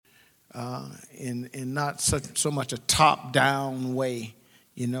in not so much a top-down way,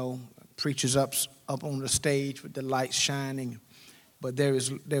 preachers up on the stage with the lights shining. But there is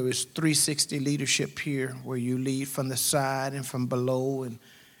 360 leadership here where you lead from the side and from below,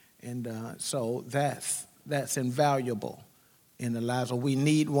 and so that's invaluable in the lives. We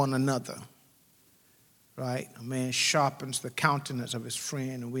need one another, right? A man sharpens the countenance of his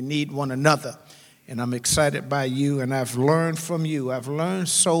friend, and we need one another. And I'm excited by you, and I've learned from you. I've learned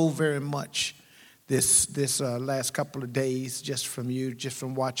so very much this last couple of days just from you, just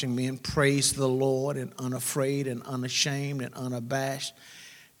from watching men praise the Lord and unafraid and unashamed and unabashed,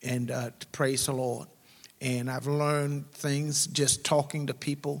 and to praise the Lord. And I've learned things just talking to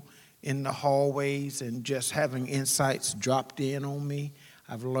people in the hallways and just having insights dropped in on me.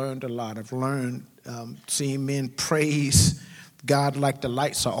 I've learned a lot. I've learned seeing men praise God like the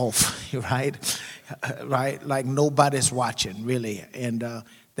lights are off, right? Right? Like nobody's watching, really. And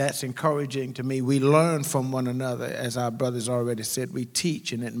that's encouraging to me. We learn from one another. As our brothers already said, we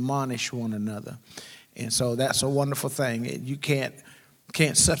teach and admonish one another. And so that's a wonderful thing. You can't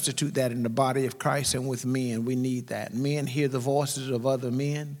substitute that in the body of Christ and with men. We need that. Men hear the voices of other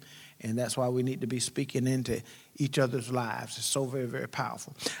men, and that's why we need to be speaking into each other's lives. It's so very, very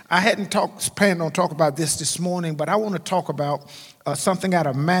powerful. I hadn't planned on talking about this morning, but I want to talk about something out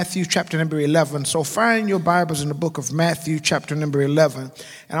of Matthew chapter number 11. So find your Bibles in the book of Matthew chapter number 11.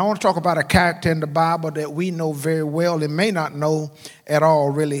 And I want to talk about a character in the Bible that we know very well and may not know at all,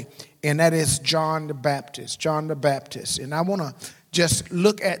 really, and that is John the Baptist. John the Baptist. And I want to just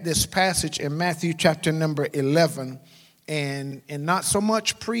look at this passage in Matthew chapter number 11 and not so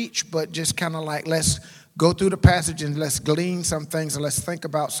much preach, but just kind of like let's go through the passage and let's glean some things and let's think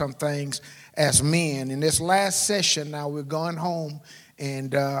about some things as men. In this last session, now we're going home,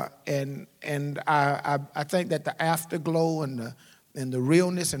 and I think that the afterglow and the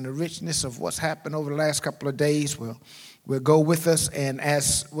realness and the richness of what's happened over the last couple of days will go with us. And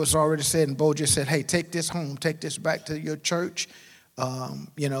as was already said, and Bo just said, hey, take this home, take this back to your church.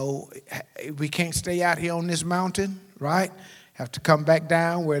 We can't stay out here on this mountain, right? Have to come back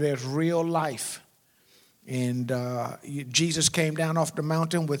down where there's real life. And Jesus came down off the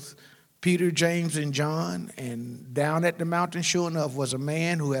mountain with Peter, James, and John. And down at the mountain, sure enough, was a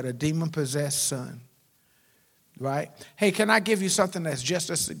man who had a demon-possessed son. Right? Hey, can I give you something that's just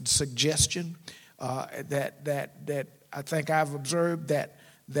a suggestion that I think I've observed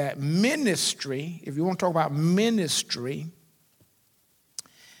that ministry, if you want to talk about ministry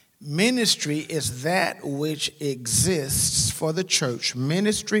is that which exists for the church.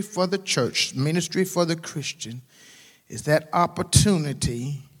 Ministry for the church, ministry for the Christian is that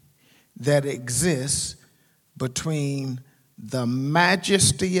opportunity that exists between the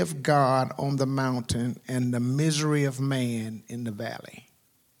majesty of God on the mountain and the misery of man in the valley.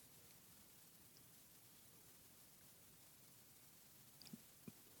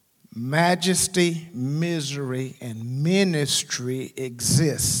 Majesty, misery, and ministry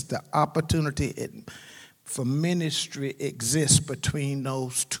exists. The opportunity for ministry exists between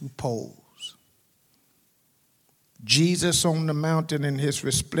those two poles. Jesus on the mountain in his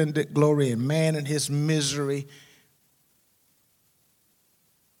resplendent glory, and man in his misery,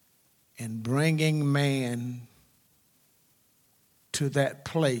 and bringing man to that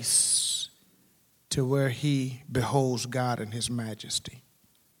place to where he beholds God in his majesty.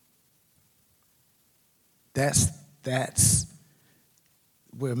 That's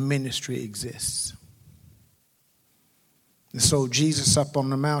where ministry exists. And so Jesus up on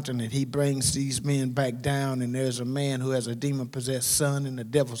the mountain, and he brings these men back down, and there's a man who has a demon-possessed son, and the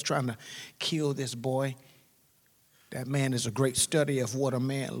devil's trying to kill this boy. That man is a great study of what a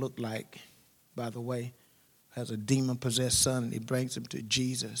man looked like, by the way. Has a demon-possessed son, and he brings him to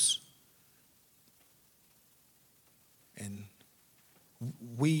Jesus. And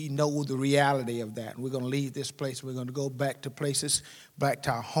we know the reality of that. We're going to leave this place. We're going to go back to places, back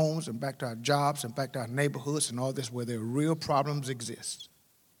to our homes and back to our jobs and back to our neighborhoods and all this where their real problems exist.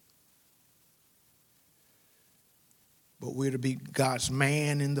 But we're to be God's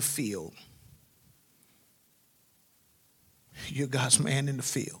man in the field. You're God's man in the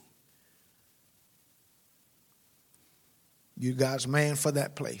field. You're God's man for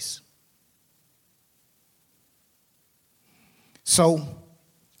that place. So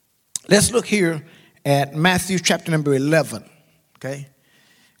let's look here at Matthew chapter number 11, okay?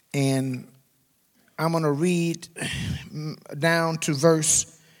 And I'm going to read down to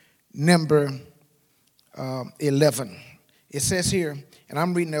verse number 11. It says here, and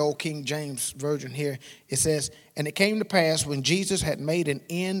I'm reading the old King James Version here. It says, and it came to pass when Jesus had made an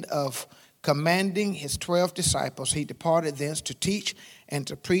end of commanding his 12 disciples, he departed thence to teach and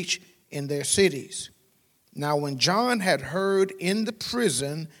to preach in their cities. Now when John had heard in the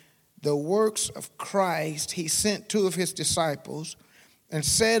prison the works of Christ, he sent 2 of his disciples and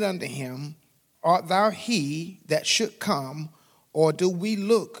said unto him, Art thou he that should come, or do we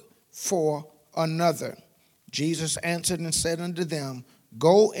look for another? Jesus answered and said unto them,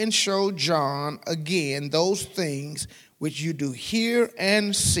 Go and show John again those things which you do hear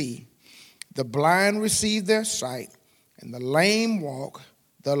and see. The blind receive their sight, and the lame walk,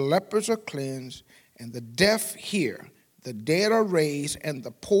 the lepers are cleansed, and the deaf hear, the dead are raised, and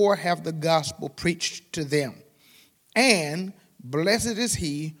the poor have the gospel preached to them. And blessed is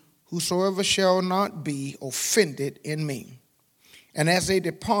he whosoever shall not be offended in me. And as they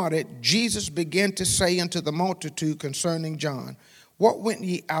departed, Jesus began to say unto the multitude concerning John, What went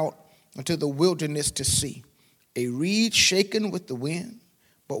ye out into the wilderness to see? A reed shaken with the wind?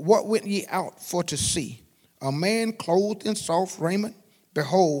 But what went ye out for to see? A man clothed in soft raiment?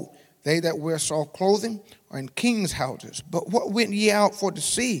 Behold, they that wear soft clothing are in kings' houses. But what went ye out for to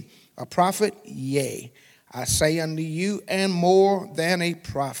see? A prophet? Yea, I say unto you, and more than a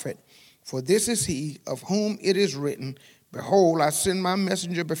prophet. For this is he of whom it is written, Behold, I send my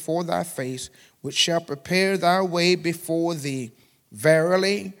messenger before thy face, which shall prepare thy way before thee.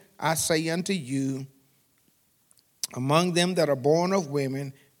 Verily, I say unto you, among them that are born of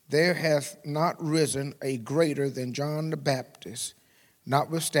women, there hath not risen a greater than John the Baptist.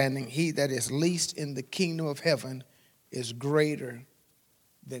 Notwithstanding, he that is least in the kingdom of heaven is greater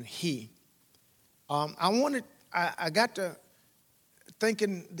than he. I got to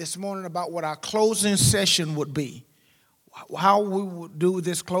thinking this morning about what our closing session would be, how we would do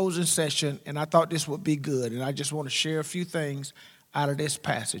this closing session, and I thought this would be good. And I just want to share a few things out of this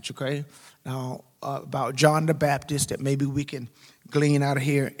passage, okay? Now, about John the Baptist that maybe we can glean out of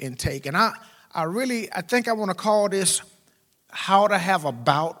here and take. And I think I want to call this How to Have a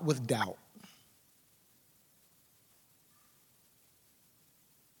Bout with Doubt.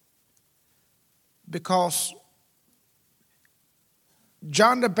 Because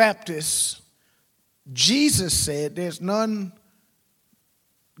John the Baptist, Jesus said there's none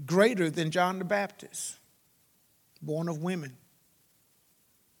greater than John the Baptist, born of women.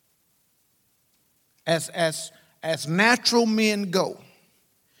 As natural men go,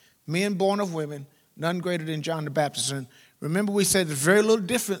 men born of women, none greater than John the Baptist. And remember, we said there's very little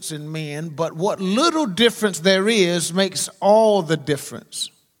difference in men, but what little difference there is makes all the difference.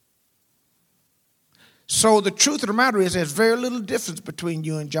 So the truth of the matter is there's very little difference between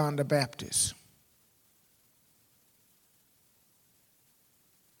you and John the Baptist.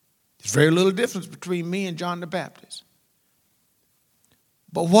 There's very little difference between me and John the Baptist.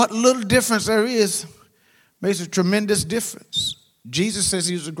 But what little difference there is makes a tremendous difference. Jesus says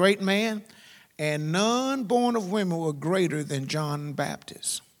he was a great man, and none born of women were greater than John the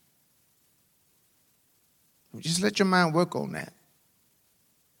Baptist. Just let your mind work on that.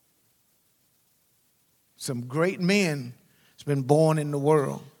 Some great men has been born in the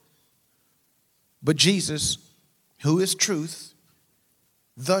world. But Jesus, who is truth,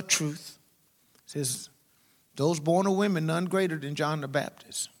 the truth, says, those born of women, none greater than John the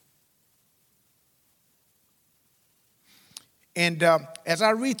Baptist. And as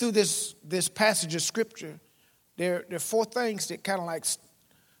I read through this passage of Scripture, there are 4 things that kind of like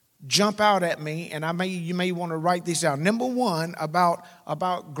jump out at me, and you may want to write these down. Number 1,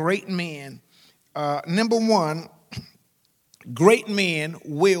 about great men. Number 1, great men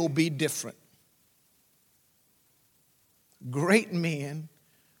will be different. Great men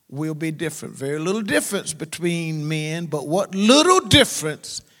will be different. Very little difference between men, but what little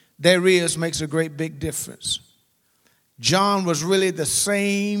difference there is makes a great big difference. John was really the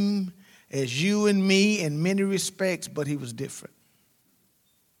same as you and me in many respects, but he was different.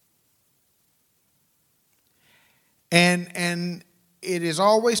 And it is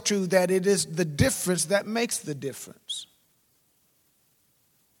always true that it is the difference that makes the difference.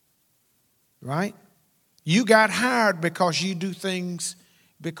 Right? You got hired because you do things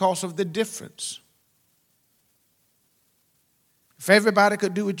because of the difference. If everybody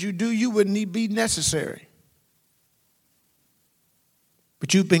could do what you do, you wouldn't be necessary.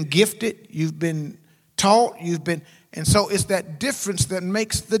 But you've been gifted, you've been taught, and so it's that difference that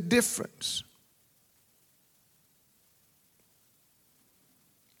makes the difference.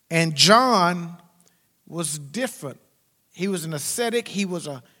 And John was different. He was an ascetic. He was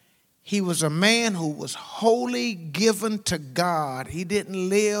a man who was wholly given to God. He didn't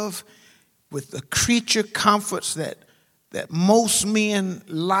live with the creature comforts that most men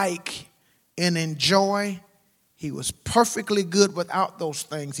like and enjoy. He was perfectly good without those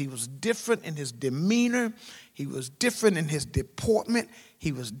things. He was different in his demeanor. He was different in his deportment.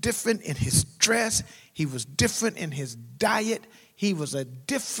 He was different in his dress. He was different in his diet. He was a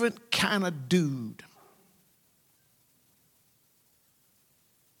different kind of dude.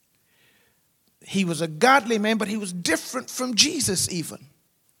 He was a godly man, but he was different from Jesus even.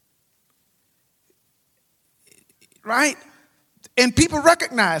 Right? And people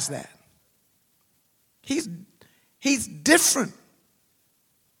recognize that. He's different.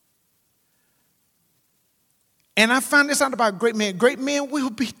 And I find this out about great men. Great men will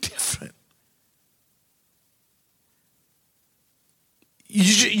be different.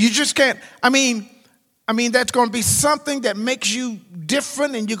 You just can't. I mean, that's going to be something that makes you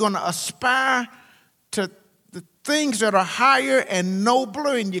different, and you're going to aspire to the things that are higher and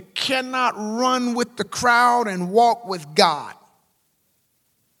nobler, and you cannot run with the crowd and walk with God.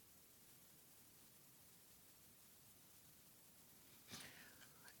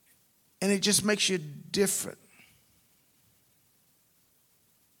 And it just makes you different.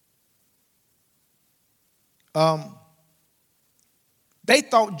 They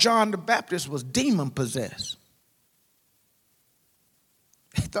thought John the Baptist was demon possessed.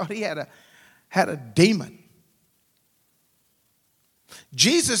 They thought he had a demon.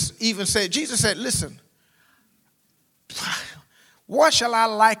 Jesus said, listen, what shall I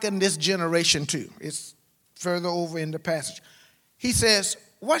liken this generation to? It's further over in the passage. He says,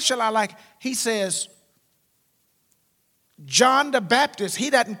 what shall I like? He says, John the Baptist, he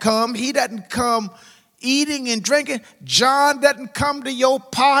doesn't come eating and drinking. John doesn't come to your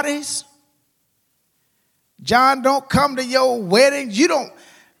parties. John don't come to your weddings.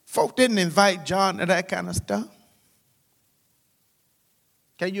 Folk didn't invite John to that kind of stuff.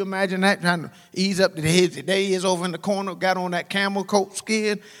 Can you imagine that? Trying to ease up to his. There he is over in the corner, got on that camel coat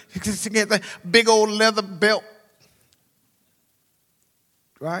skin, big old leather belt.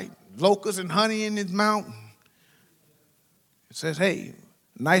 Right? Locusts and honey in his mouth. It says, hey,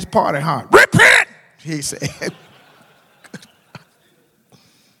 nice party, huh? Repent, he said.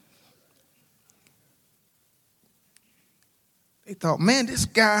 They thought, man, this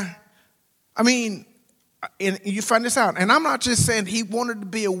guy, and you find this out. And I'm not just saying he wanted to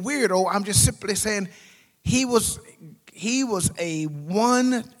be a weirdo. I'm just simply saying he had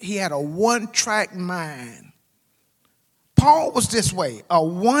a one-track mind. Paul was this way, a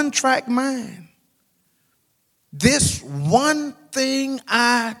one-track mind. This one thing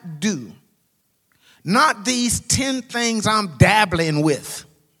I do, not these 10 things I'm dabbling with.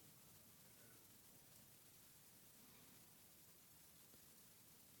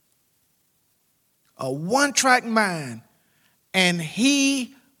 A one-track mind, and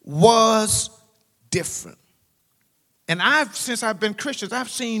he was different. And since I've been Christian,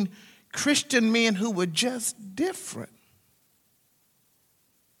 I've seen Christian men who were just different.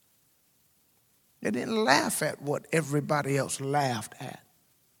 They didn't laugh at what everybody else laughed at.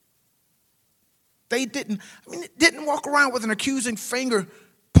 They didn't walk around with an accusing finger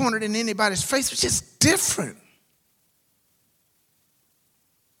pointed in anybody's face. It was just different.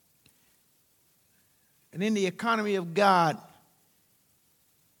 And in the economy of God,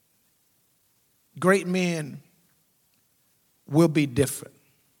 great men will be different.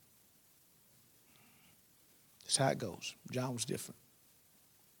 That's how it goes. John was different.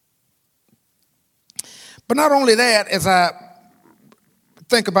 But not only that, as I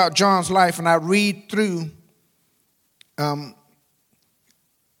think about John's life and I read through,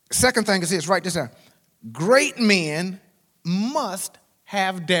 second thing is this, write this down. Great men must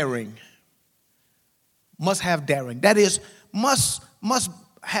have daring. Must have daring. That is, must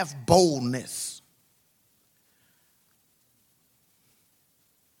have boldness.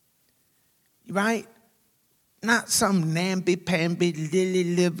 Right? Not some namby-pamby,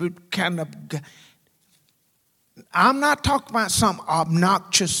 lily-livered kind of guy. I'm not talking about some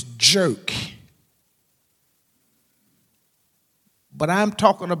obnoxious jerk. But I'm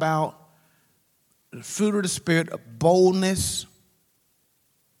talking about the fruit of the Spirit of boldness.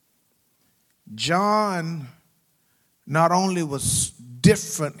 John not only was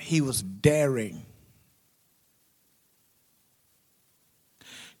different, he was daring.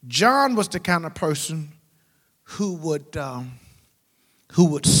 John was the kind of person who would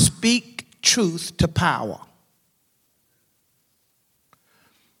speak truth to power.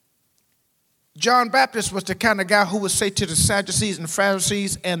 John Baptist was the kind of guy who would say to the Sadducees and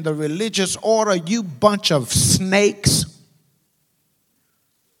Pharisees and the religious order, you bunch of snakes.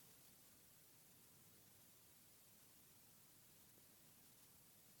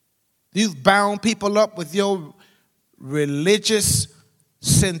 You've bound people up with your religious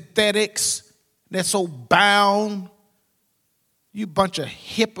synthetics, They're so bound. You bunch of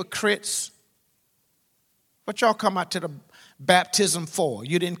hypocrites. What y'all come out to the baptism for?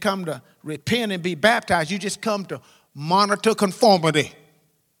 You didn't come to repent and be baptized. You just come to monitor conformity.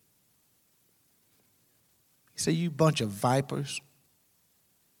 He said, you bunch of vipers.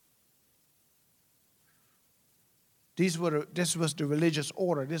 This was the religious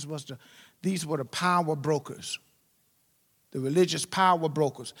order. These were the power brokers. The religious power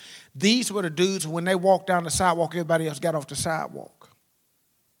brokers. These were the dudes who, when they walked down the sidewalk, everybody else got off the sidewalk.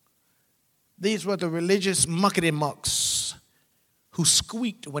 These were the religious muckety mucks who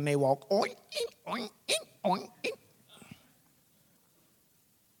squeaked when they walked. Oink, oink, oink, oink, oink.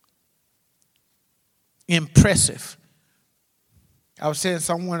 Impressive. I was saying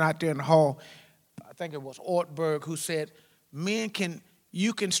someone out there in the hall, I think it was Ortberg, who said,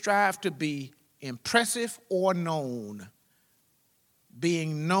 you can strive to be impressive or known.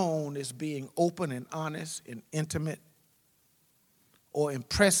 Being known is being open and honest and intimate. Or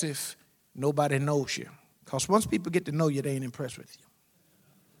impressive, nobody knows you. Because once people get to know you, they ain't impressed with you.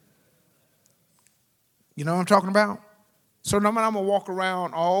 You know what I'm talking about? So no matter I'm going to walk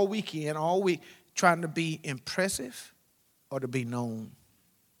around all weekend, all week, trying to be impressive or to be known.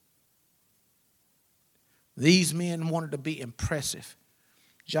 These men wanted to be impressive.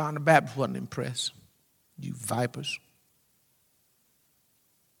 John the Baptist wasn't impressed. You vipers.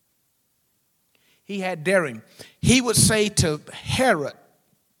 He had daring. He would say to Herod,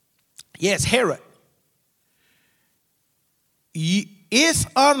 yes, Herod, it's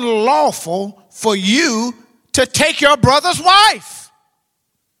unlawful for you to take your brother's wife.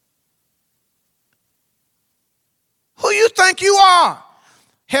 Who you think you are?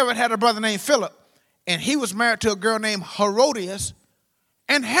 Herod had a brother named Philip, and he was married to a girl named Herodias,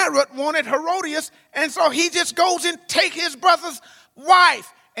 and Herod wanted Herodias, and so he just goes and take his brother's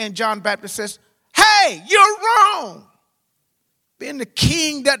wife. And John Baptist says, hey, you're wrong. Being the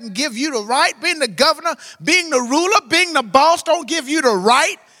king doesn't give you the right. Being the governor, being the ruler, being the boss don't give you the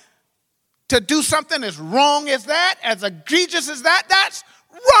right to do something as wrong as that, as egregious as that. That's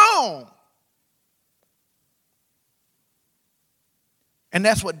wrong. And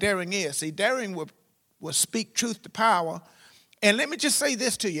that's what daring is. See, daring will speak truth to power. And let me just say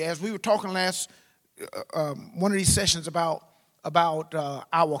this to you. As we were talking last, one of these sessions about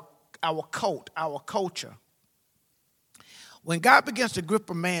our cult, our culture. When God begins to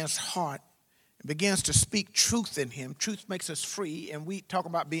grip a man's heart and begins to speak truth in him, truth makes us free, and we talk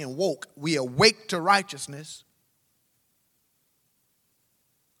about being woke. We awake to righteousness.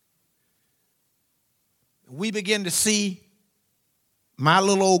 We begin to see my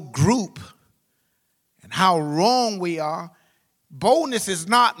little old group and how wrong we are. Boldness is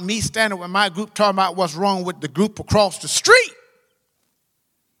not me standing with my group talking about what's wrong with the group across the street.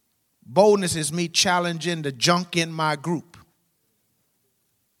 Boldness is me challenging the junk in my group.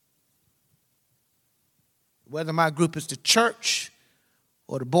 Whether my group is the church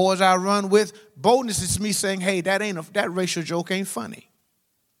or the boys I run with, boldness is me saying, hey, that racial joke ain't funny.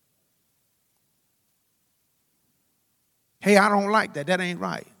 Hey, I don't like that. That ain't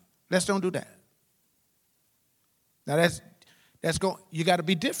right. Let's don't do that. Now you got to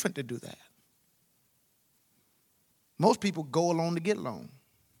be different to do that. Most people go along to get along.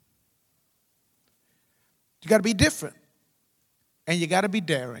 You got to be different. And you got to be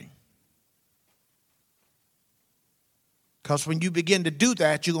daring. Because when you begin to do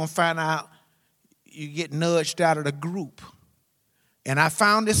that, you're going to find out you get nudged out of the group. And I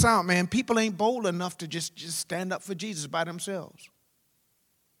found this out, man. People ain't bold enough to just stand up for Jesus by themselves.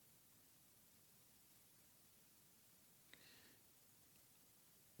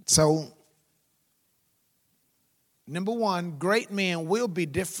 So, number one, great men will be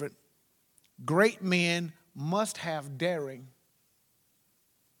different. Great men must have daring.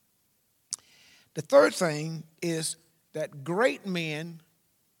 The third thing is that great men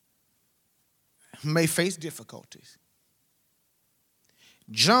may face difficulties.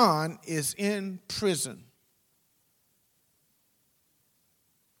 John is in prison.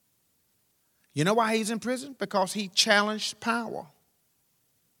 You know why he's in prison? Because he challenged power.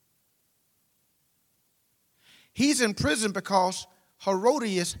 He's in prison because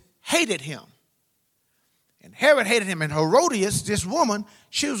Herodias hated him. And Herod hated him. And Herodias, this woman,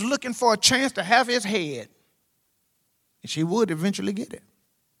 she was looking for a chance to have his head. And she would eventually get it.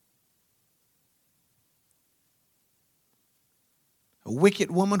 A wicked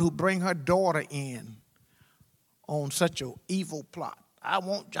woman who bring her daughter in on such an evil plot. I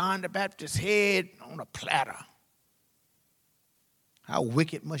want John the Baptist's head on a platter. How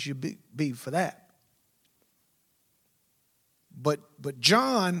wicked must you be for that? But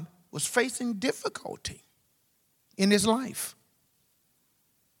John was facing difficulty in his life.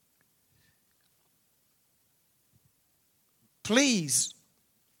 Please,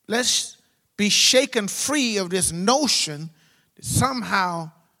 let's be shaken free of this notion that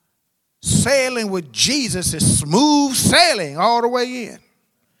somehow sailing with Jesus is smooth sailing all the way in.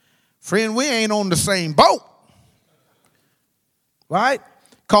 Friend, we ain't on the same boat. Right?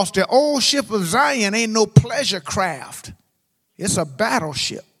 Because the old ship of Zion ain't no pleasure craft. It's a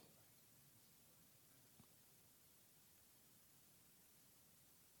battleship.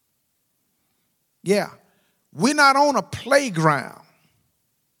 Yeah. We're not on a playground.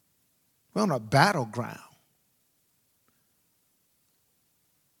 We're on a battleground.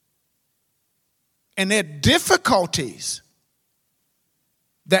 And there are difficulties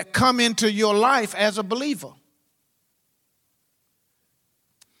that come into your life as a believer.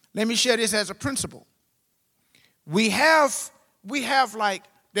 Let me share this as a principle. We have like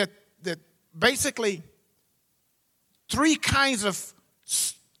the basically three kinds of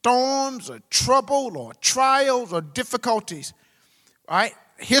storms or trouble or trials or difficulties. All right?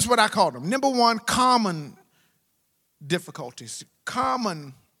 Here's what I call them. Number one, common difficulties.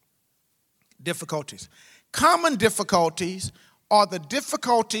 Common difficulties. Common difficulties are the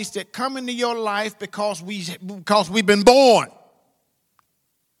difficulties that come into your life because we've been born.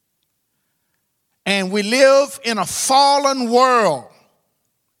 And we live in a fallen world.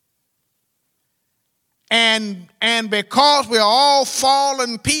 And because we're all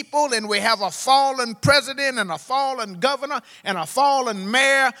fallen people and we have a fallen president and a fallen governor and a fallen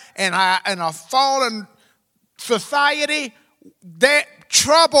mayor and a fallen society, that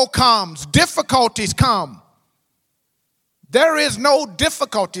trouble comes, difficulties come. There is no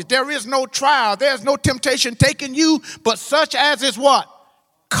difficulty, there is no trial, there is no temptation taking you, but such as is what?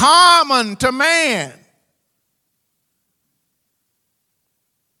 Common to man.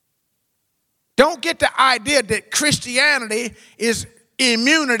 Don't get the idea that Christianity is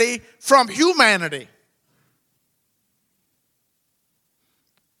immunity from humanity.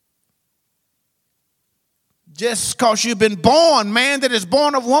 Just because you've been born, man that is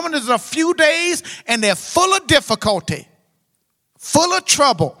born of woman is a few days and they're full of difficulty, full of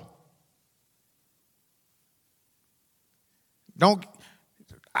trouble.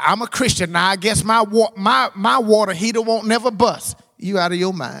 I'm a Christian now. I guess my water heater won't never bust. You out of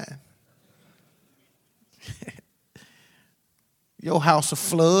your mind. Your house will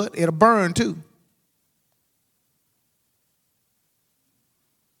flood. It'll burn too.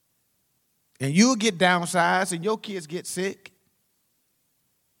 And you'll get downsized and your kids get sick.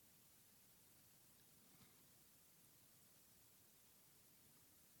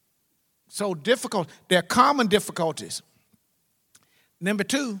 So difficult. There are common difficulties. Number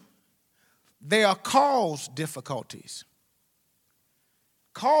two, they are caused difficulties.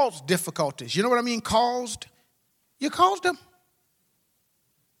 Caused difficulties. You know what I mean, caused? You caused them.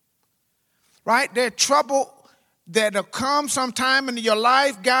 Right? There's trouble that'll come sometime in your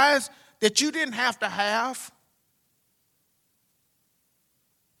life, guys, that you didn't have to have.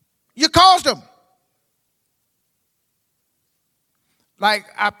 You caused them. Like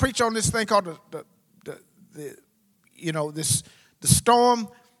I preach on this thing called the storm,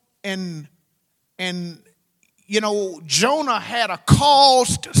 and Jonah had a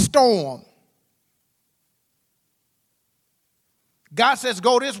caused storm. God says,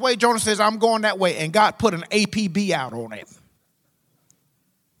 go this way. Jonah says, I'm going that way. And God put an APB out on him.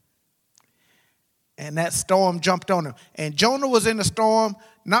 And that storm jumped on him. And Jonah was in the storm,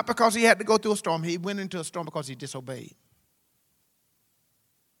 not because he had to go through a storm. He went into a storm because he disobeyed.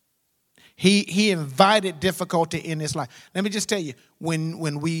 He invited difficulty in his life. Let me just tell you,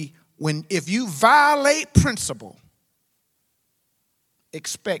 if you violate principle,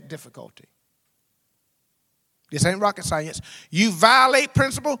 expect difficulty. This ain't rocket science. You violate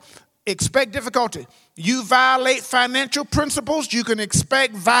principle, expect difficulty. You violate financial principles, you can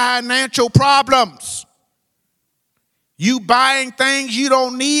expect financial problems. You buying things you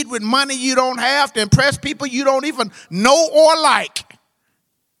don't need with money you don't have to impress people you don't even know or like.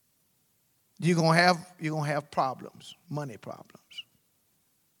 You're gonna have problems, money problems.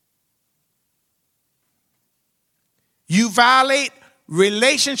 You violate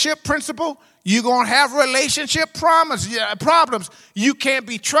relationship principle, you're going to have relationship problems. You can't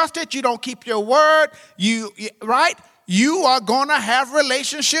be trusted. You don't keep your word. Right? You are going to have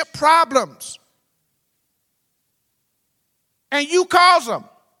relationship problems. And you cause them.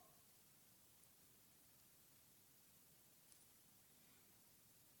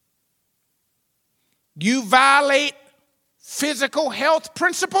 You violate physical health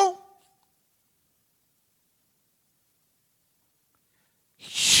principle.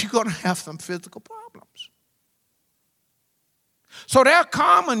 you're going to have some physical problems. So there are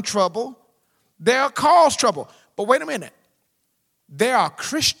common trouble. There are cause trouble. But wait a minute. There are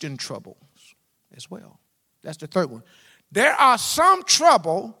Christian troubles as well. That's the third one. There are some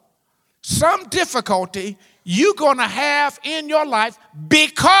trouble, some difficulty you're going to have in your life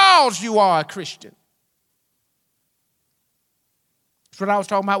because you are a Christian. That's what I was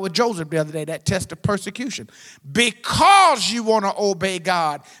talking about with Joseph the other day, that test of persecution. Because you want to obey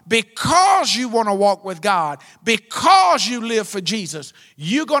God, because you want to walk with God, because you live for Jesus,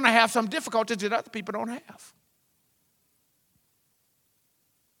 you're going to have some difficulties that other people don't have.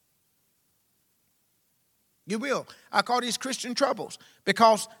 You will. I call these Christian troubles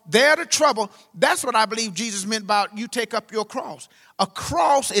because they're the trouble. That's what I believe Jesus meant about you take up your cross. A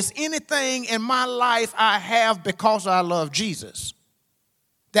cross is anything in my life I have because I love Jesus.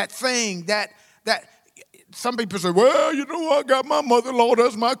 That thing that some people say, well, you know, I got my mother-in-law,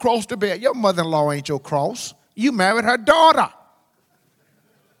 that's my cross to bear. Your mother-in-law ain't your cross. You married her daughter.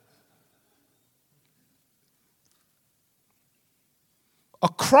 A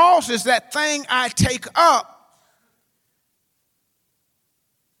cross is that thing I take up,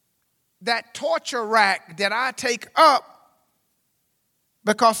 that torture rack that I take up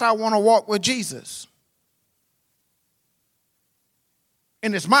because I want to walk with Jesus.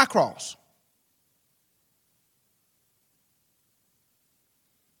 And it's my cross.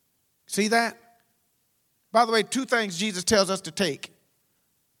 See that? By the way, two things Jesus tells us to take.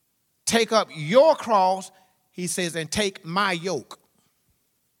 Take up your cross, he says, and take my yoke.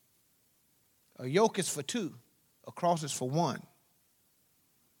 A yoke is for two. A cross is for one.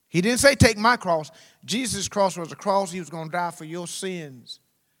 He didn't say take my cross. Jesus' cross was a cross. He was going to die for your sins.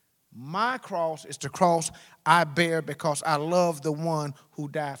 My cross is the cross I bear because I love the one who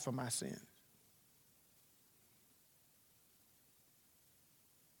died for my sins.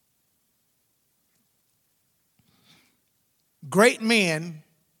 Great men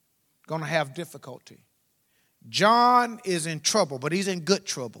going to have difficulty. John is in trouble, but he's in good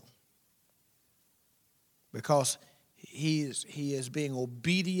trouble because he is being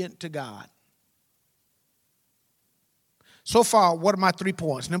obedient to God. So far, what are my 3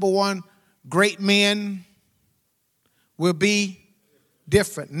 points? Number one, great men will be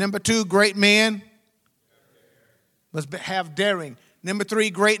different. Number two, great men must have daring. Number three,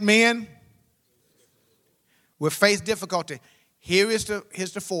 great men will face difficulty. Here's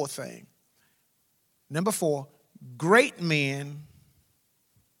the fourth thing. Number four, great men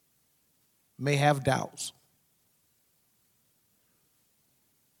may have doubts.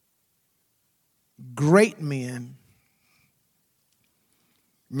 Great men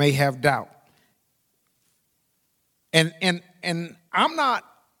may have doubt. And I'm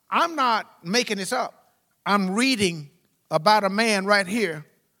not making this up. I'm reading about a man right here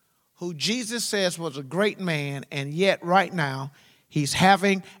who Jesus says was a great man, and yet right now he's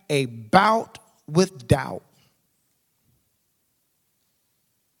having a bout with doubt.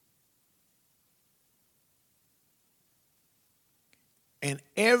 And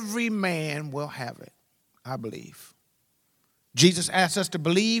every man will have it, I believe. Jesus asks us to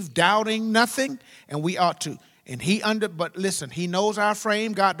believe, doubting nothing, and we ought to. But listen, he knows our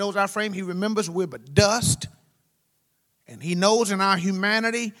frame. God knows our frame. He remembers we're but dust. And he knows in our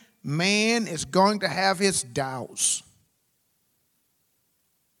humanity, man is going to have his doubts.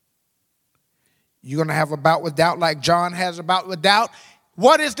 You're going to have a bout with doubt like John has a bout with doubt.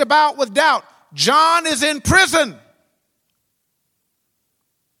 What is the bout with doubt? John is in prison.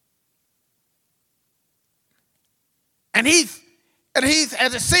 And he's,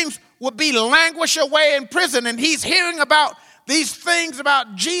 as it seems, would be languish away in prison. And he's hearing about these things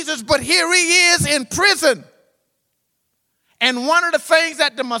about Jesus, but here he is in prison. And one of the things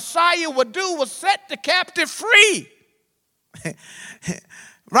that the Messiah would do was set the captive free.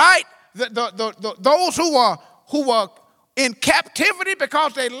 Right? Those who are in captivity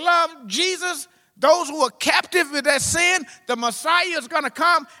because they love Jesus, those who are captive with their sin, the Messiah is going to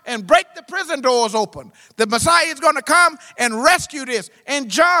come and break the prison doors open. The Messiah is going to come and rescue this. And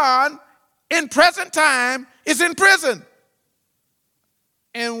John, in present time, is in prison.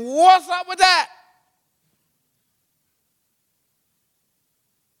 And what's up with that?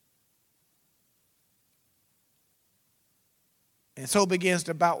 And so begins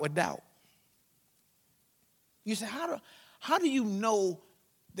the bout with doubt. You say, how do you know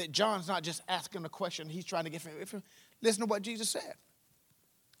that John's not just asking a question, he's trying to get from? Listen to what Jesus said.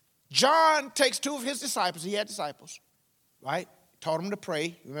 John takes two of his disciples. He had disciples, right? Taught them to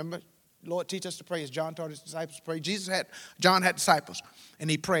pray. Remember, Lord, teach us to pray as John taught his disciples to pray. John had disciples, and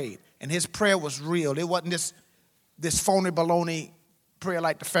he prayed. And his prayer was real. It wasn't this phony baloney prayer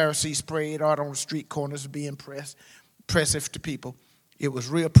like the Pharisees prayed out on the street corners, being impressive to people. It was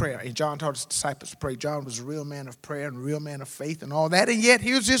real prayer. And John taught his disciples to pray. John was a real man of prayer and a real man of faith and all that. And yet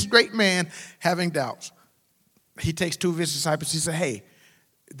here's this great man having doubts. He takes two of his disciples. He said, hey,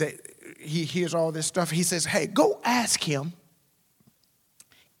 he hears all this stuff. He says, hey, go ask him,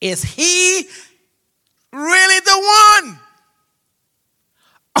 is he really the one?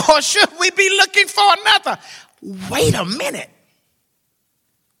 Or should we be looking for another? Wait a minute.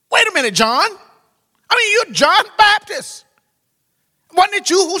 Wait a minute, John. I mean, you're John Baptist. Wasn't it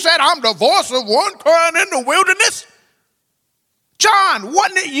you who said, I'm the voice of one crying in the wilderness? John,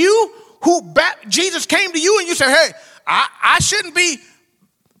 wasn't it you who Jesus came to you and you said, hey, I shouldn't be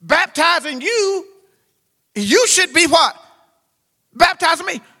baptizing you. You should be what? Baptizing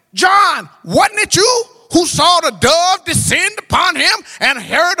me. John, wasn't it you who saw the dove descend upon him and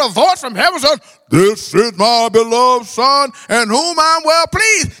heard a voice from heaven saying, this is my beloved son in whom I'm well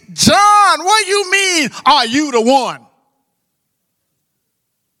pleased? John, what do you mean, are you the one?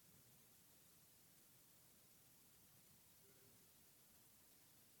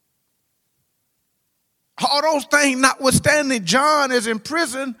 All those things notwithstanding, John is in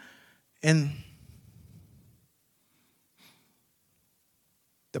prison and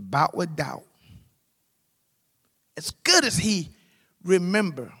the bout with doubt. As good as he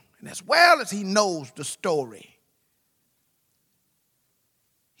remembers and as well as he knows the story,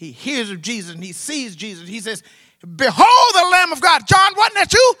 he hears of Jesus and he sees Jesus. He says, behold the Lamb of God. John, wasn't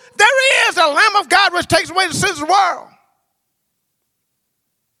that you? There is a Lamb of God which takes away the sins of the world.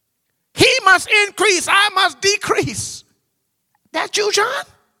 He must increase, I must decrease. That you, John?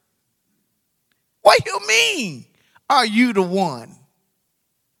 What do you mean, are you the one?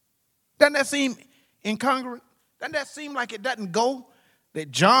 Doesn't that seem incongruent? Doesn't that seem like it doesn't go?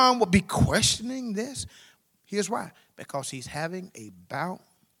 That John would be questioning this? Here's why. Because he's having a bout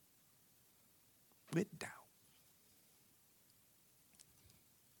with doubt.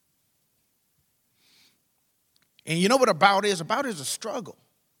 And you know what a bout is? A bout is a struggle.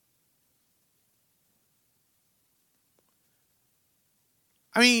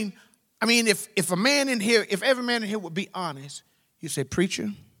 I mean, if a man in here, if every man in here would be honest, you say, preacher,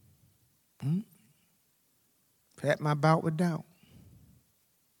 had my bout with doubt.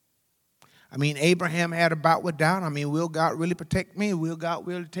 I mean, Abraham had a bout with doubt. I mean, will God really protect me? Will God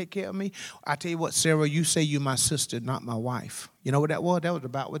really take care of me? I tell you what, Sarah, you say you're my sister, not my wife. You know what that was? That was a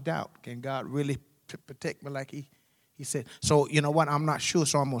bout with doubt. Can God really protect me like he said? So, you know what? I'm not sure,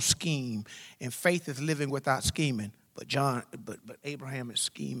 so I'm going to scheme. And faith is living without scheming. But Abraham is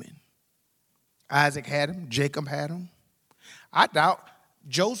scheming. Isaac had him. Jacob had him. I doubt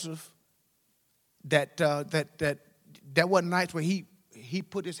Joseph that wasn't nights where he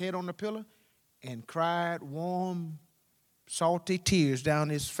put his head on the pillow and cried warm, salty tears down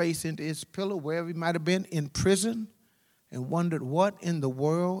his face into his pillow, wherever he might have been, in prison, and wondered what in the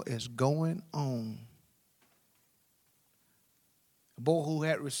world is going on. A boy who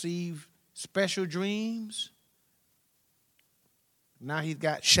had received special dreams, now he's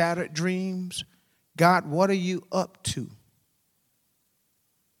got shattered dreams. God, what are you up to?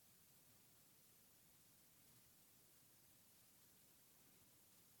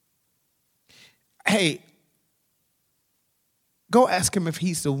 Hey, go ask him if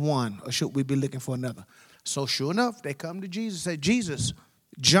he's the one, or should we be looking for another? So sure enough, they come to Jesus and say, Jesus,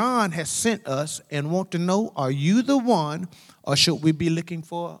 John has sent us and want to know, are you the one, or should we be looking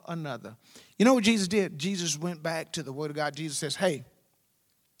for another? You know what Jesus did? Jesus went back to the Word of God. Jesus says, hey,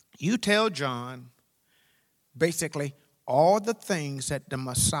 you tell John basically all the things that the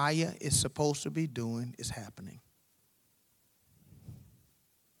Messiah is supposed to be doing is happening.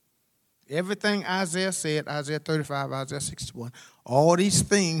 Everything Isaiah said, Isaiah 35, Isaiah 61, all these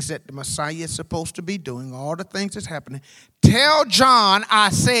things that the Messiah is supposed to be doing, all the things that's happening. Tell John, I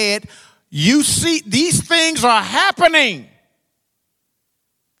said, you see, these things are happening.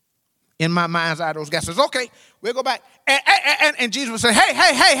 In my mind's eye, those guys says, okay, we'll go back. And Jesus would say,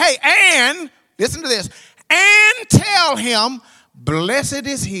 hey, and, listen to this, and tell him, blessed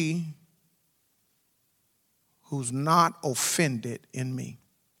is he who's not offended in me.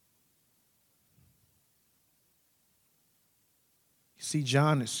 You see,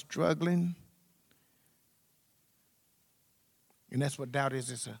 John is struggling. And that's what doubt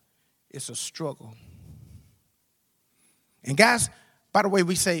is. It's a struggle. And guys, by the way,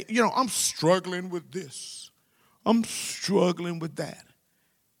 we say, you know, I'm struggling with this. I'm struggling with that.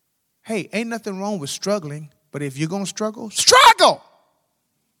 Hey, ain't nothing wrong with struggling, but if you're going to struggle, struggle.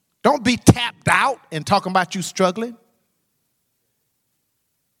 Don't be tapped out and talking about you struggling.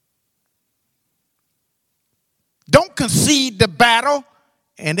 Don't concede the battle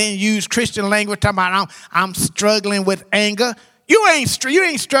and then use Christian language talking about I'm struggling with anger. You ain't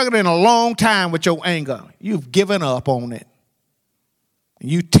struggling in a long time with your anger. You've given up on it.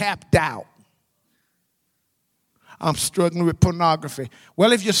 You tapped out. I'm struggling with pornography.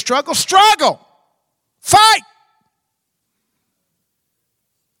 Well, if you struggle. Fight.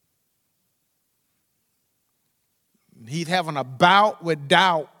 He's having a bout with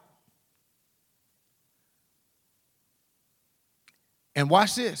doubt. And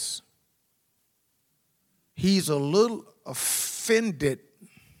watch this. He's a little offended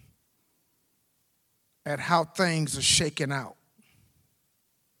at how things are shaking out.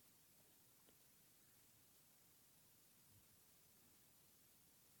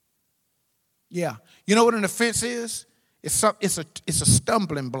 Yeah. You know what an offense is? It's a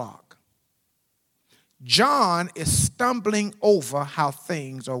stumbling block. John is stumbling over how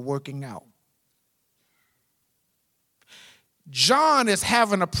things are working out. John is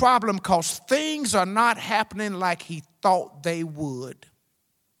having a problem because things are not happening like he thought they would.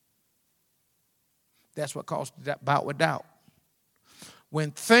 That's what caused that bout with doubt.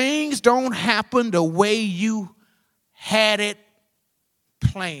 When things don't happen the way you had it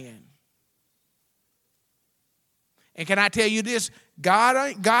planned. And can I tell you this?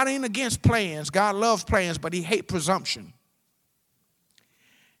 God ain't against plans. God loves plans, but he hates presumption.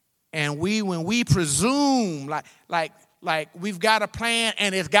 And when we presume, like we've got a plan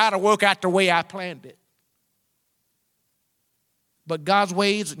and it's got to work out the way I planned it. But God's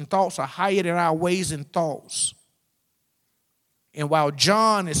ways and thoughts are higher than our ways and thoughts. And while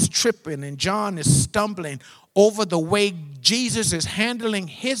John is tripping and John is stumbling over the way Jesus is handling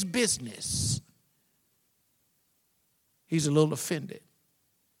his business, he's a little offended.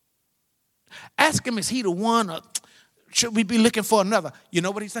 Ask him, is he the one or should we be looking for another? You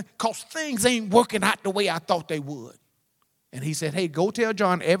know what he's saying? Because things ain't working out the way I thought they would. And he said, hey, go tell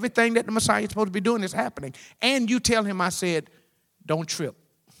John everything that the Messiah is supposed to be doing is happening. And you tell him I said, don't trip.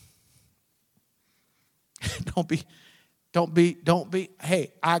 Don't be,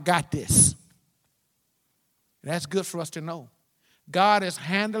 hey, I got this. And that's good for us to know. God is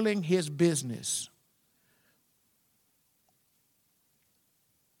handling his business.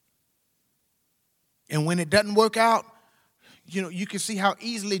 And when it doesn't work out, you know, you can see how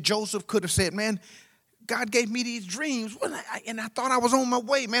easily Joseph could have said, man, God gave me these dreams, and I thought I was on my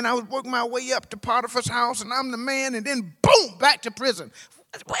way. Man, I was working my way up to Potiphar's house, and I'm the man, and then boom, back to prison.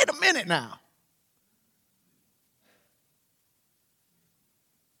 Wait a minute now.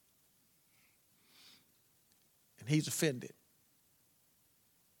 And he's offended.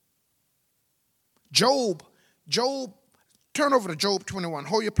 Job, turn over to Job 21.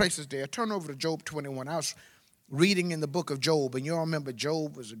 Hold your places there. Turn over to Job 21. I was reading in the book of Job, and you all remember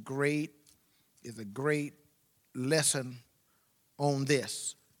Job is a great lesson on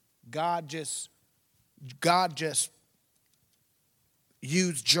this. God just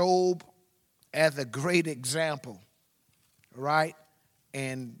used Job as a great example, right?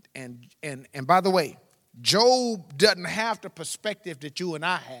 And by the way, Job doesn't have the perspective that you and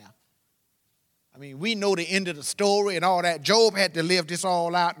I have. I mean, we know the end of the story and all that. Job had to live this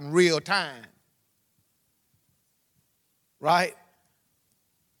all out in real time. Right?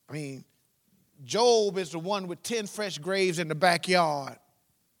 I mean, Job is the one with 10 fresh graves in the backyard.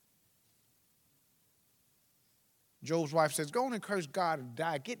 Job's wife says, go on and curse God and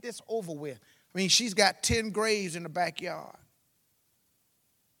die. Get this over with. I mean, she's got 10 graves in the backyard.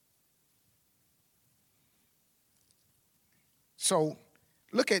 So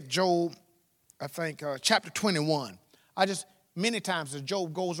look at Job, I think, chapter 21. Many times as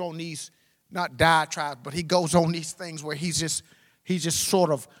Job goes on these, not diatribes, but he goes on these things where he's just sort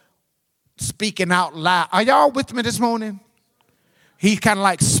of speaking out loud. Are y'all with me this morning? He's kind of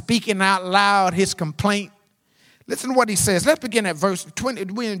like speaking out loud his complaint. Listen to what he says. Let's begin at verse 20.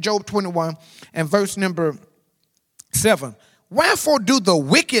 We're in Job 21 and verse number 7. Wherefore do the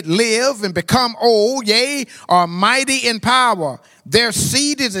wicked live and become old, yea, are mighty in power? Their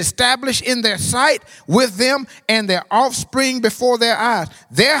seed is established in their sight with them, and their offspring before their eyes.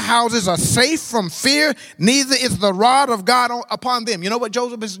 Their houses are safe from fear, neither is the rod of God upon them. You know what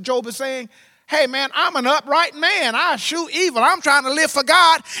Job is saying? Hey, man, I'm an upright man. I eschew evil. I'm trying to live for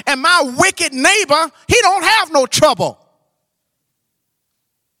God, and my wicked neighbor, he don't have no trouble.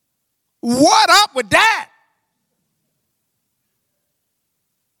 What up with that?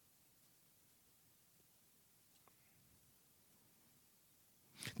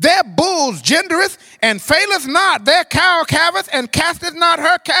 Their bulls gendereth and faileth not. Their cow calveth and casteth not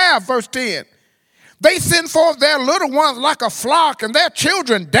her calf. Verse 10. They send forth their little ones like a flock, and their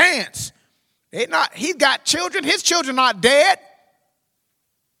children dance. He's got children. His children not dead.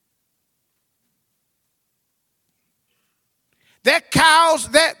 Their cows,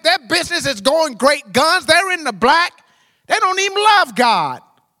 their business is going great guns. They're in the black. They don't even love God.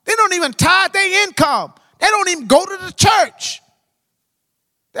 They don't even tithe their income. They don't even go to the church.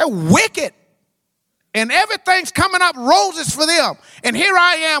 They're wicked. And everything's coming up roses for them. And here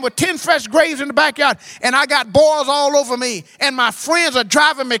I am with 10 fresh graves in the backyard, and I got boils all over me, and my friends are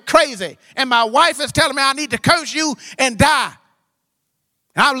driving me crazy, and my wife is telling me I need to curse you and die.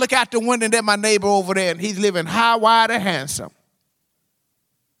 And I look out the window and there's my neighbor over there, and he's living high, wide, and handsome.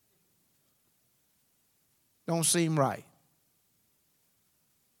 Don't seem right.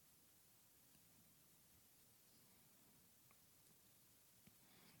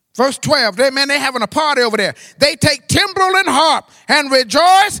 Verse 12, they're having a party over there. They take timbrel and harp and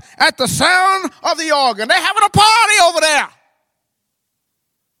rejoice at the sound of the organ. They're having a party over there.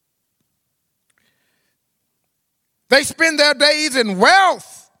 They spend their days in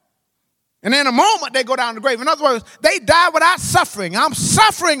wealth. And in a moment, they go down the grave. In other words, they die without suffering. I'm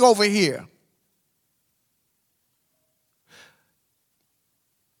suffering over here.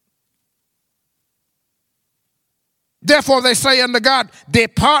 Therefore they say unto God,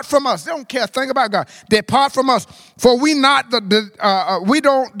 depart from us. They don't care a thing about God. Depart from us, for we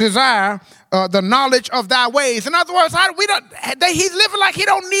don't desire the knowledge of thy ways. In other words, he's living like he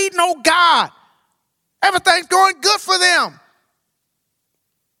don't need no God. Everything's going good for them.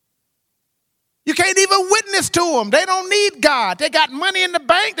 You can't even witness to them. They don't need God. They got money in the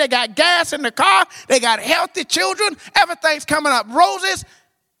bank. They got gas in the car. They got healthy children. Everything's coming up roses.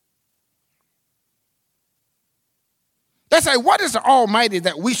 They say, what is the Almighty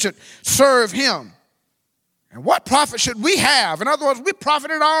that we should serve him? And what profit should we have? In other words, we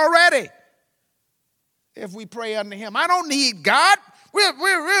profited already if we pray unto him. I don't need God. We're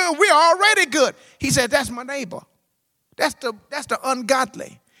already good. He said, that's my neighbor. That's the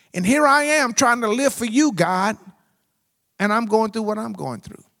ungodly. And here I am trying to live for you, God, and I'm going through what I'm going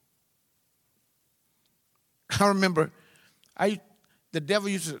through. I remember the devil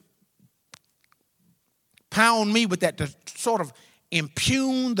used to pound me with that to sort of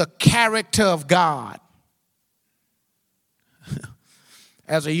impugn the character of God.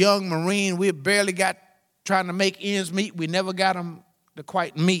 As a young Marine, we barely got trying to make ends meet. We never got them to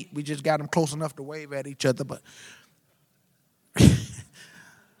quite meet. We just got them close enough to wave at each other. But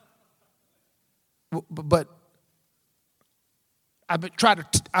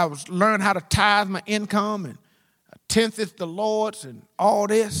I was learning how to tithe my income, and a tenth is the Lord's, and all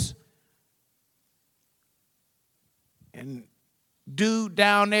this. And dude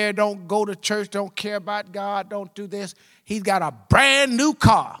down there don't go to church, don't care about God, don't do this. He's got a brand new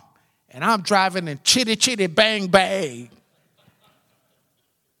car, and I'm driving in chitty chitty bang bang.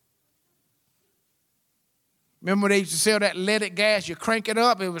 Remember they used to sell that leaded gas? You crank it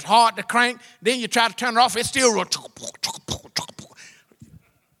up, it was hard to crank. Then you try to turn it off, it still runs.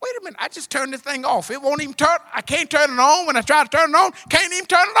 Wait a minute, I just turned this thing off. It won't even turn. I can't turn it on when I try to turn it on. Can't even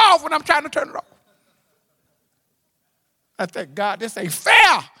turn it off when I'm trying to turn it off. I think, God, this ain't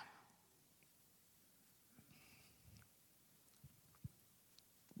fair.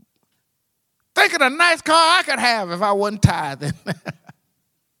 Think of the nice car I could have if I wasn't tithing.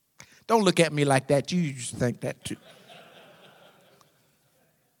 Don't look at me like that. You just think that too.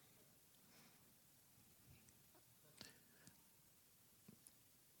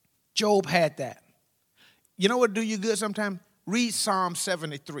 Job had that. You know what do you good sometimes? Read Psalm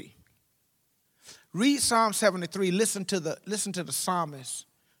 73. Read Psalm 73. Listen to the psalmist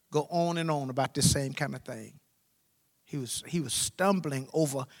go on and on about this same kind of thing. He was stumbling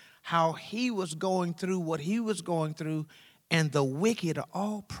over how he was going through what he was going through, and the wicked are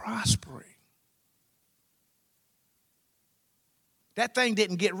all prospering. That thing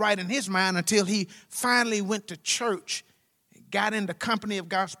didn't get right in his mind until he finally went to church, got in the company of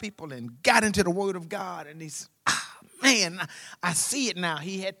God's people, and got into the Word of God. And he's, man, I see it now.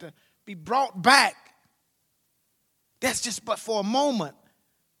 He had to be brought back. That's just but for a moment.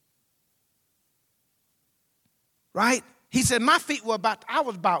 Right? He said, my feet were I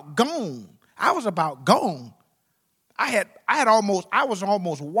was about gone. I was about gone. I was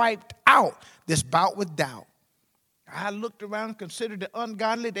almost wiped out this bout with doubt. I looked around, considered the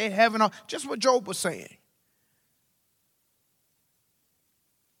ungodly, they having all, just what Job was saying.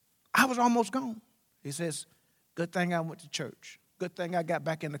 I was almost gone. He says, good thing I went to church. Good thing I got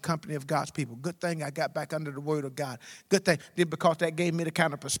back in the company of God's people. Good thing I got back under the Word of God. Good thing, because that gave me the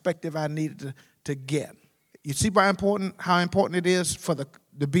kind of perspective I needed to get. You see how important it is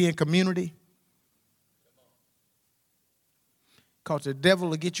to be in community? Because the devil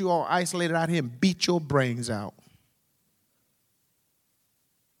will get you all isolated out here and beat your brains out.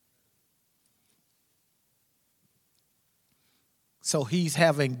 So he's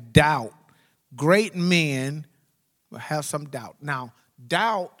having doubt. Great men will have some doubt. Now,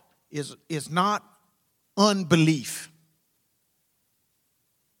 doubt is not unbelief.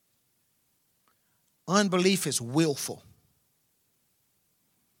 Unbelief is willful.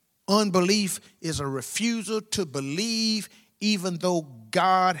 Unbelief is a refusal to believe even though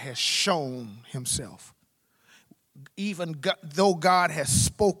God has shown himself. Though God has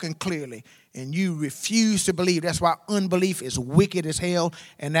spoken clearly and you refuse to believe. That's why unbelief is wicked as hell,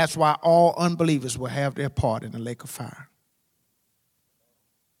 and that's why all unbelievers will have their part in the lake of fire.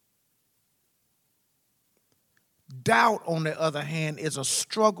 Doubt, on the other hand, is a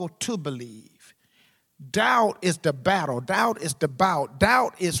struggle to believe. Doubt is the battle. Doubt is the bout.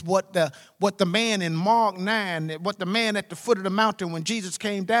 Doubt is what the man in Mark 9, what the man at the foot of the mountain when Jesus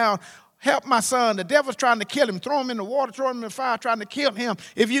came down, help my son. The devil's trying to kill him. Throw him in the water, throw him in the fire, trying to kill him.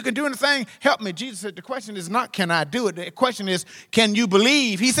 If you can do anything, help me. Jesus said, the question is not, can I do it? The question is, can you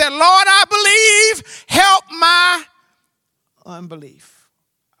believe? He said, Lord, I believe. Help my unbelief.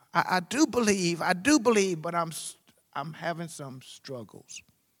 I do believe, but I'm having some struggles.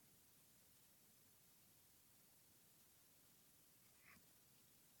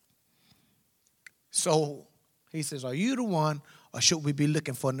 So he says, are you the one, or should we be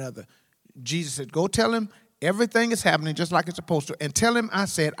looking for another? Jesus said, go tell him everything is happening just like it's supposed to. And tell him I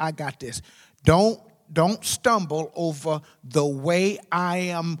said, I got this. Don't stumble over the way I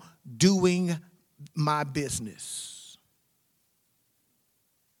am doing my business.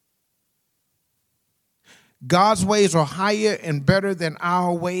 God's ways are higher and better than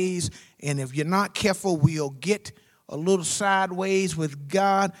our ways. And if you're not careful, we'll get a little sideways with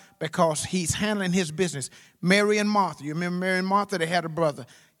God because he's handling his business. Mary and Martha, you remember Mary and Martha? They had a brother.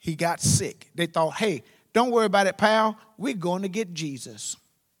 He got sick. They thought, hey, don't worry about it, pal. We're going to get Jesus.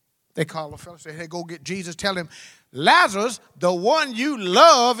 They called a fellow and said, hey, go get Jesus. Tell him, Lazarus, the one you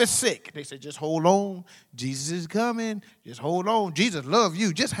love, is sick. They said, just hold on. Jesus is coming. Just hold on. Jesus loves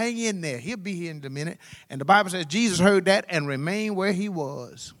you. Just hang in there. He'll be here in a minute. And the Bible says Jesus heard that and remained where he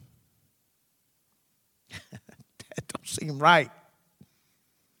was. That don't seem right.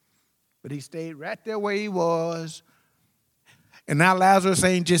 But he stayed right there where he was. And now Lazarus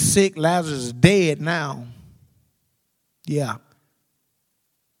ain't just sick. Lazarus is dead now. Yeah.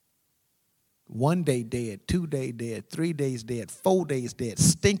 1 day dead, 2 days dead, 3 days dead, 4 days dead,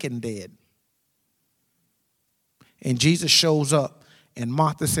 stinking dead. And Jesus shows up, and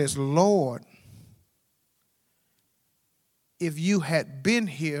Martha says, Lord, if you had been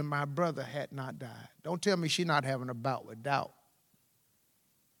here, my brother had not died. Don't tell me she's not having a bout with doubt.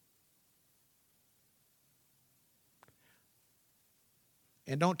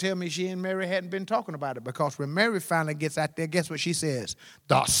 And don't tell me she and Mary hadn't been talking about it, because when Mary finally gets out there, guess what she says?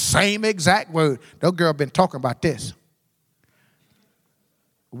 The same exact word. That girl been talking about this.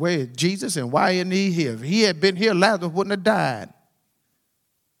 Where is Jesus and why isn't he here? If he had been here, Lazarus wouldn't have died.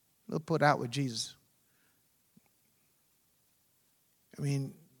 We'll put out with Jesus. I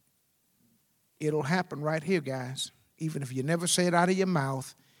mean, it'll happen right here, guys. Even if you never say it out of your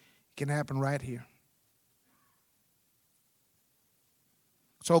mouth, it can happen right here.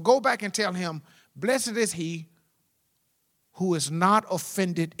 So go back and tell him, blessed is he who is not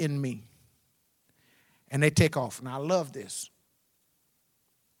offended in me. And they take off. And I love this.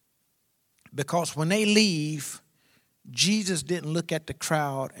 Because when they leave, Jesus didn't look at the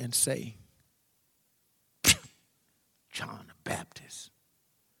crowd and say, John the Baptist.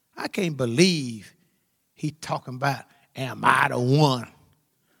 I can't believe he's talking about, am I the one?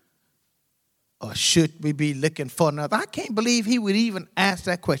 Or should we be looking for another? I can't believe he would even ask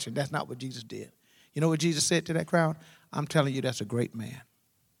that question. That's not what Jesus did. You know what Jesus said to that crowd? I'm telling you, that's a great man.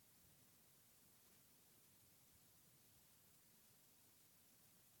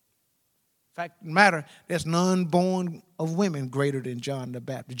 Fact of the matter, there's none born of women greater than John the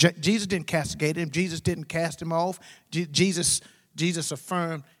Baptist. Jesus didn't castigate him. Jesus didn't cast him off. Jesus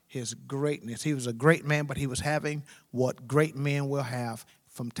affirmed his greatness. He was a great man, but he was having what great men will have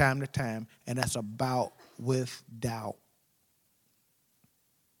from time to time, and that's a bout with doubt.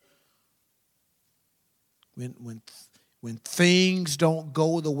 When things don't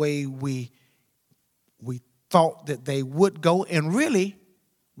go the way we thought that they would go, and really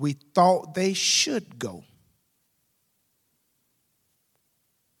we thought they should go.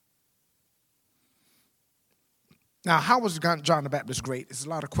 Now, how was John the Baptist great? There's a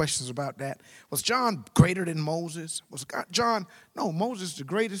lot of questions about that. Was John greater than Moses? Was John? No, Moses the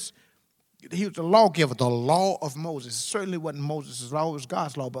greatest. He was the lawgiver, the law of Moses. It certainly wasn't Moses' law, it was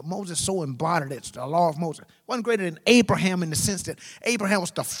God's law, but Moses so embodied it, the law of Moses. Wasn't greater than Abraham in the sense that Abraham was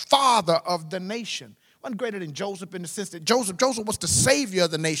the father of the nation. Wasn't greater than Joseph in the sense that Joseph was the savior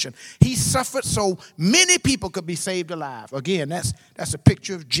of the nation. He suffered so many people could be saved alive. Again, that's a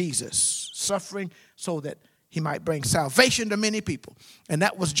picture of Jesus suffering so that he might bring salvation to many people. And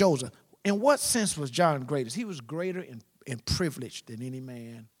that was Joseph. In what sense was John greatest? He was greater in privilege than any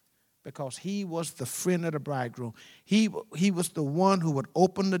man, because he was the friend of the bridegroom. He was the one who would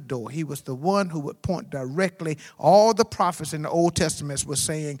open the door. He was the one who would point directly. All the prophets in the Old Testament were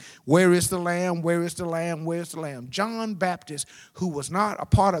saying, where is the Lamb? Where is the Lamb? Where is the Lamb? John Baptist, who was not a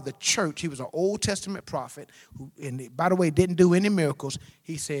part of the church, he was an Old Testament prophet, who, and by the way, didn't do any miracles.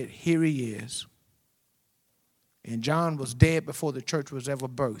 He said, here he is. And John was dead before the church was ever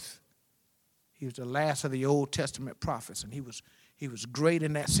birthed. He was the last of the Old Testament prophets, and he was great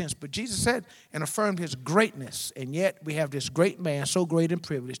in that sense. But Jesus said and affirmed his greatness, and yet we have this great man, so great in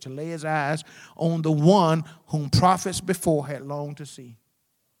privilege, to lay his eyes on the one whom prophets before had longed to see.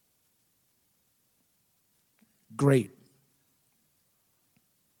 Great.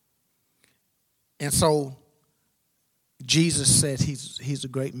 And so Jesus said he's a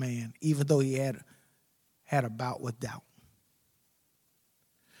great man, even though he had a bout with doubt.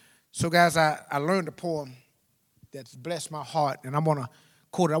 So, guys, I learned a poem that's blessed my heart, and I'm going to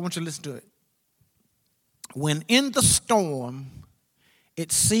quote it. I want you to listen to it. When in the storm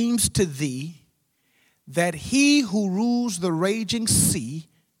it seems to thee that he who rules the raging sea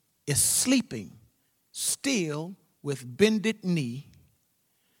is sleeping still with bended knee,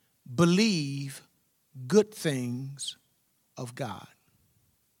 believe good things of God.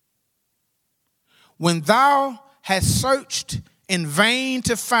 When thou hast searched in vain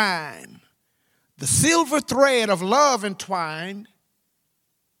to find the silver thread of love entwined,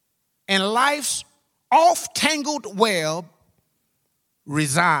 and life's oft-tangled web,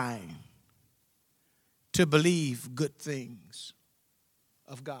 resign to believe good things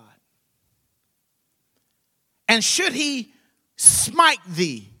of God. And should he smite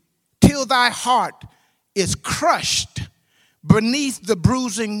thee till thy heart is crushed beneath the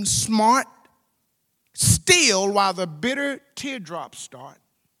bruising smart, still while the bitter teardrops start,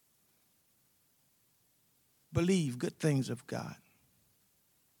 believe good things of God.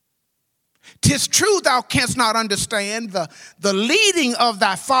 'Tis true thou canst not understand the leading of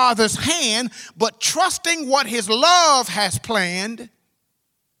thy Father's hand, but trusting what his love has planned,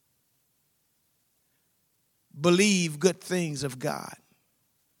 believe good things of God.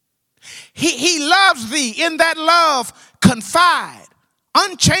 He loves thee. In that love confide,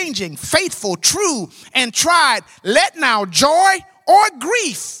 unchanging, faithful, true, and tried. Let now joy or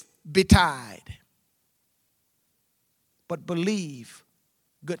grief betide, but believe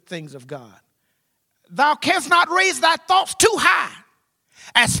good things of God. Thou canst not raise thy thoughts too high.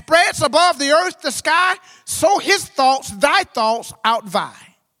 As spreads above the earth the sky, so his thoughts, thy thoughts outvie.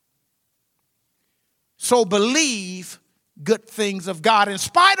 So believe good things of God, in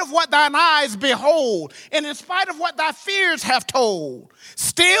spite of what thine eyes behold, and in spite of what thy fears have told,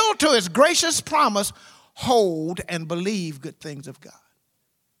 still to his gracious promise hold and believe good things of God.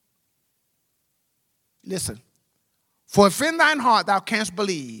 Listen, for if in thine heart thou canst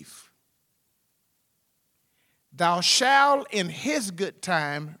believe, thou shalt in his good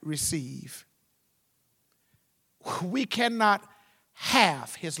time receive. We cannot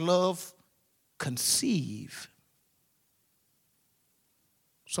have his love conceive.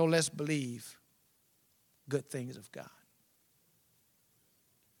 So let's believe good things of God.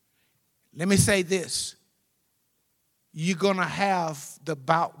 Let me say this. You're going to have the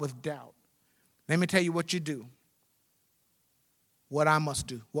bout with doubt. Let me tell you what you do. What I must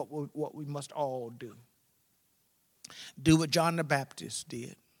do. What we must all do. Do what John the Baptist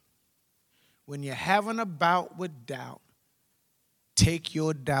did. When you're having a bout with doubt, take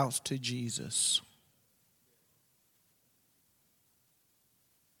your doubts to Jesus.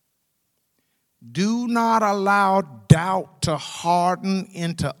 Do not allow doubt to harden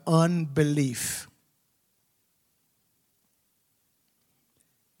into unbelief.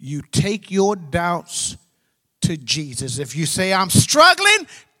 You take your doubts to Jesus. If you say, I'm struggling,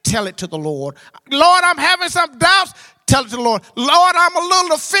 tell it to the Lord. Lord, I'm having some doubts, tell it to the Lord. Lord, I'm a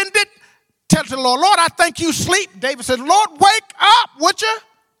little offended, tell it to the Lord. Lord, I think you sleep. David said, Lord, wake up, would you?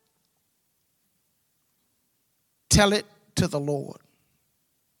 Tell it to the Lord.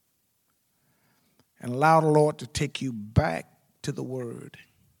 And allow the Lord to take you back to the Word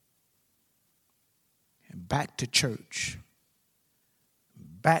and back to church,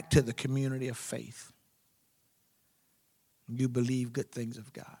 back to the community of faith. You believe good things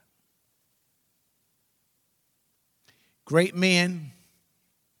of God. Great men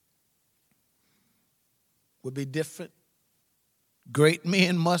will be different. Great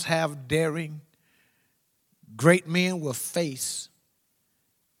men must have daring. Great men will face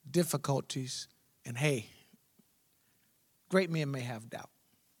difficulties, and hey, great men may have doubt.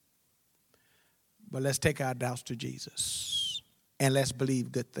 But let's take our doubts to Jesus, and let's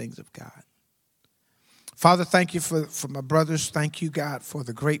believe good things of God. Father, thank you for my brothers. Thank you, God, for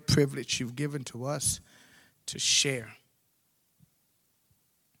the great privilege you've given to us to share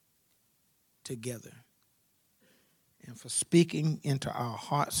together, and for speaking into our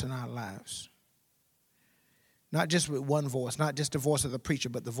hearts and our lives. Not just with one voice, not just the voice of the preacher,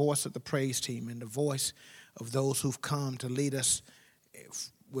 but the voice of the praise team and the voice of those who've come to lead us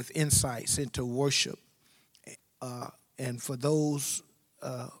with insights into worship, and for those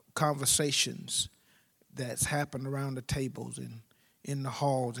conversations that's happened around the tables and in the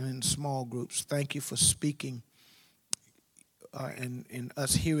halls and in small groups. Thank you for speaking and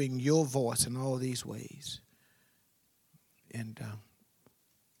us hearing your voice in all these ways. And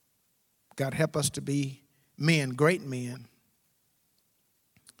God, help us to be men, great men,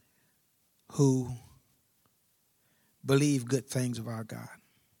 who believe good things of our God.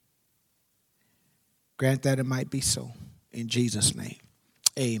 Grant that it might be so. In Jesus' name,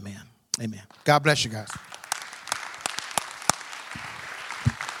 amen. Amen. God bless you guys.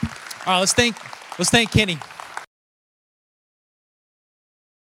 All right, let's thank Kenny.